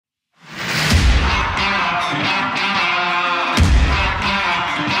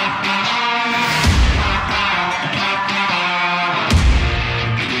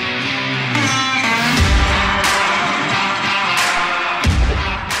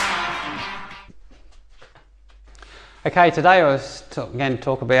Okay, today I was going to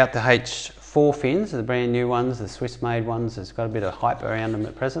talk about the H4 fins, the brand new ones, the Swiss made ones. It's got a bit of hype around them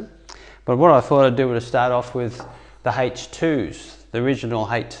at present. But what I thought I'd do was start off with the H2s, the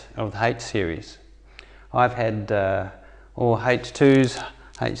original H of the H series. I've had all H2s,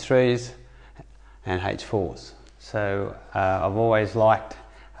 H3s and H4s. So I've always liked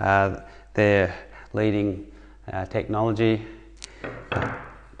their leading technology.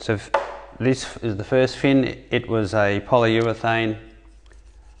 So this is the first fin. It was a polyurethane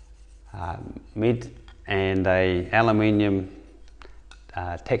mid and a aluminium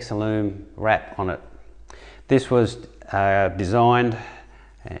Texalume wrap on it. This was designed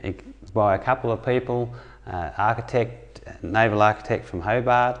by a couple of people, naval architect from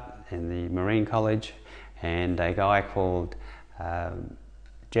Hobart in the Marine College, and a guy called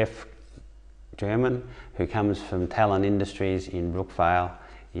Jeff German, who comes from Talon Industries in Brookvale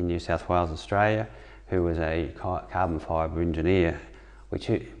in New South Wales, Australia, who was a carbon fibre engineer,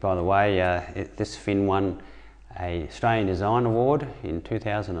 which, by the way, this fin won an Australian Design Award in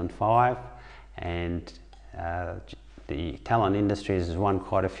 2005, and the Talon Industries has won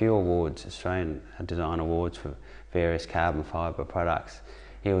quite a few awards, Australian Design Awards, for various carbon fibre products.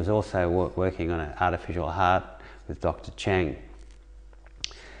 He was also working on an artificial heart with Dr. Chang.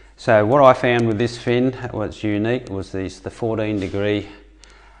 So what I found with this fin, what's unique, was the 14-degree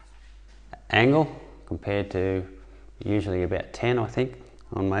angle compared to usually about 10, I think,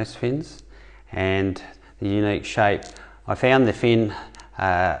 on most fins, and the unique shape. I found the fin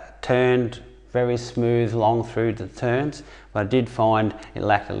turned very smooth long through the turns, but I did find it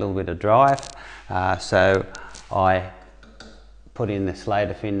lacked a little bit of drive, so I put in the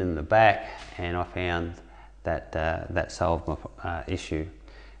Slater fin in the back, and I found that that solved my issue.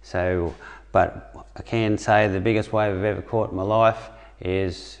 So, but I can say the biggest wave I've ever caught in my life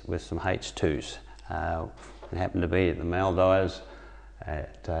is with some H2s. It happened to be at the Maldives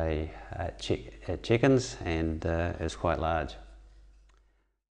at chickens, and it was quite large.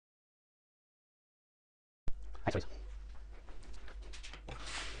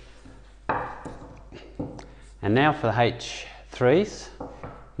 And now for the H3s.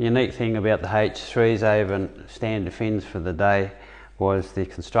 The unique thing about the H3s over standard fins for the day was the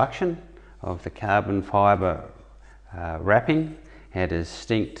construction of the carbon fibre wrapping. It had a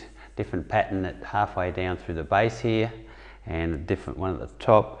distinct different pattern at halfway down through the base here, and a different one at the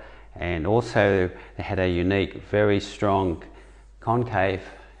top, and also they had a unique, very strong concave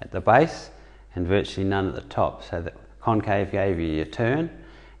at the base and virtually none at the top. So the concave gave you your turn,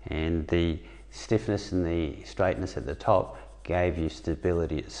 and the stiffness and the straightness at the top gave you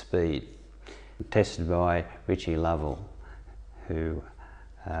stability at speed. Tested by Richie Lovell, who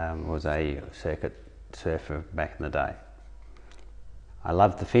was a circuit surfer back in the day. I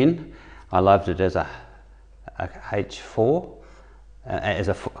loved the fin. I loved it as a H4, as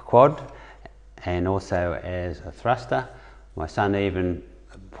a quad, and also as a thruster. My son even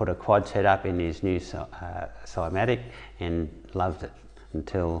put a quad set up in his new Cymatic and loved it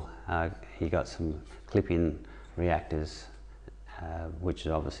until he got some clip-in reactors, which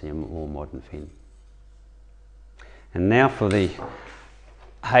is obviously a more modern fin. And now for the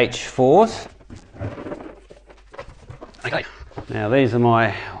H4s. Okay. Now these are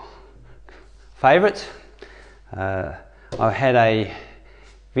my favourites. I had a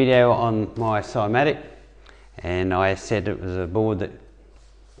video on my Cymatic, and I said it was a board that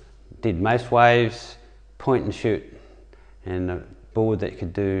did most waves, point and shoot, and a board that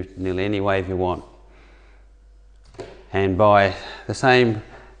could do nearly any wave you want. And by the same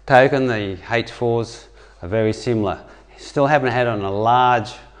token, the H4s are very similar. Still haven't had on a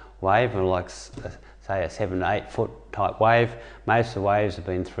large wave, or like say a 7 to 8 foot type wave. Most of the waves have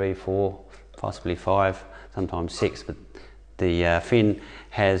been 3, 4, possibly 5, sometimes 6, but the fin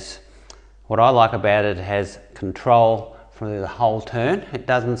has, what I like about it, has control through the whole turn. It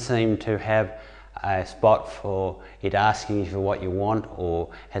doesn't seem to have a spot for it asking you for what you want, or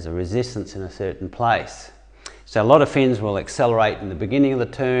has a resistance in a certain place. So a lot of fins will accelerate in the beginning of the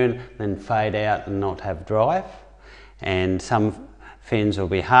turn, then fade out and not have drive. And some fins will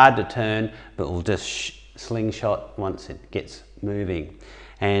be hard to turn, but will just slingshot once it gets moving.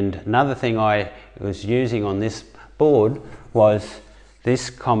 And another thing I was using on this board was this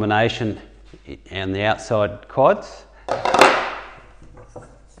combination on the outside quads,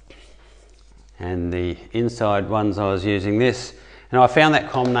 and the inside ones I was using this. And I found that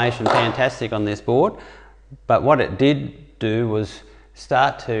combination fantastic on this board, but what it did do was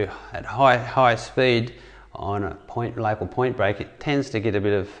start to, at high speed, on a local point break, it tends to get a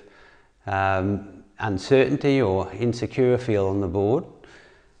bit of uncertainty or insecure feel on the board,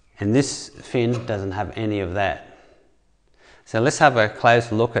 and this fin doesn't have any of that. So let's have a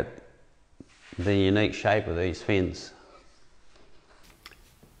closer look at the unique shape of these fins.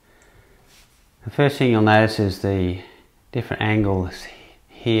 The first thing you'll notice is the different angles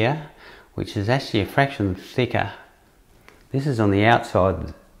here, which is actually a fraction thicker. This is on the outside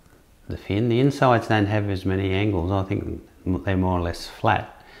of the fin. The insides don't have as many angles. I think they're more or less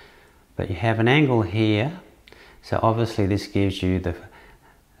flat. But you have an angle here, so obviously this gives you the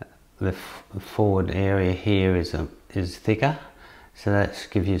forward area here is thicker, so that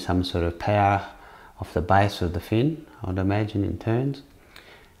gives you some sort of power off the base of the fin, I'd imagine, in turns.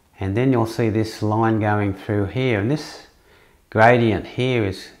 And then you'll see this line going through here, and this gradient here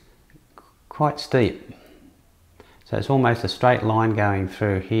is quite steep. So it's almost a straight line going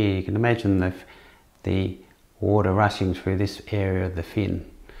through here. You can imagine the water rushing through this area of the fin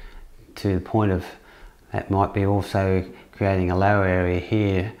to the point of that might be also creating a lower area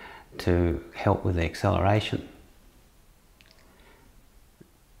here to help with the acceleration.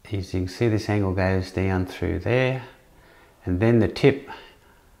 As you can see, this angle goes down through there, and then the tip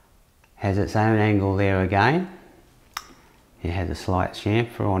has its own angle there again. It has a slight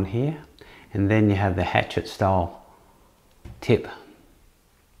chamfer on here, and then you have the hatchet style tip.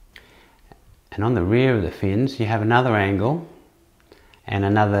 And on the rear of the fins you have another angle and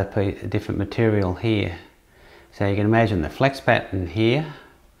another different material here. So you can imagine the flex pattern here,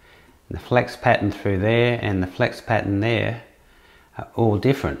 the flex pattern through there, and the flex pattern there are all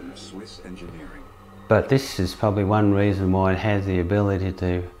different. Swiss engineering. But this is probably one reason why it has the ability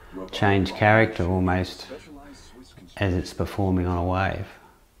to change character almost as it's performing on a wave.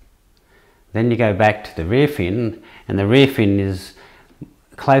 Then you go back to the rear fin, and the rear fin is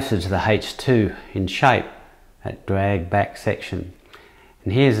closer to the H2 in shape, that drag back section.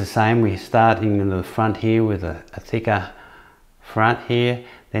 And here's the same, we're starting in the front here with a thicker front here,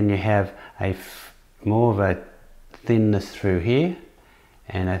 then you have more of a thinness through here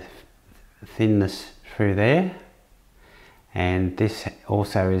and a thinness through there, and this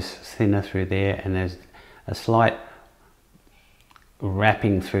also is thinner through there, and there's a slight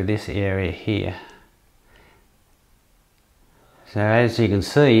wrapping through this area here. So as you can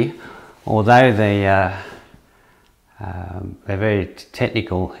see, although they're very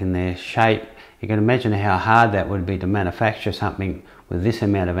technical in their shape, you can imagine how hard that would be to manufacture something with this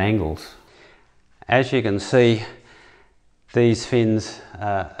amount of angles. As you can see, these fins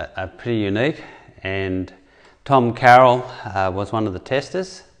are pretty unique, and Tom Carroll was one of the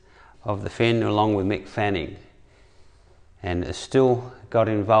testers of the fin along with Mick Fanning, and has still got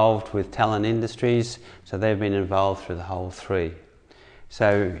involved with Talent Industries, so they've been involved through the whole three.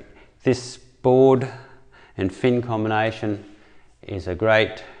 So this board and fin combination is a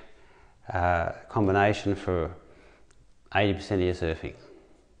great combination for 80% of your surfing.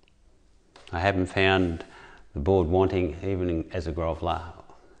 I haven't found the board wanting even as a groveler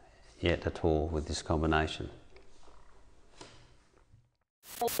yet at all with this combination.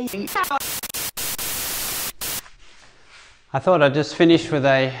 I thought I'd just finish with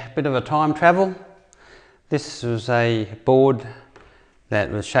a bit of a time travel. This was a board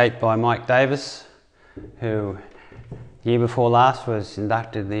that was shaped by Mike Davis, who year before last was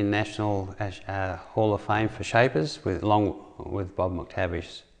inducted in the National Hall of Fame for Shapers along with Bob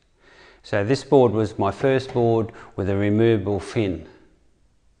McTavish. So this board was my first board with a removable fin.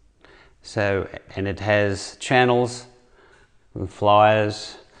 So, and it has channels and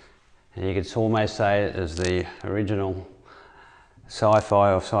flyers, and you could almost say it as the original sci-fi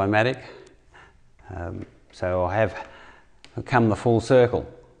of Cymatic. So I have come the full circle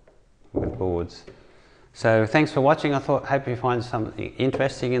with boards. So thanks for watching. Hope you find something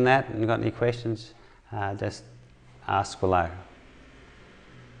interesting in that, and if you've got any questions, just ask below.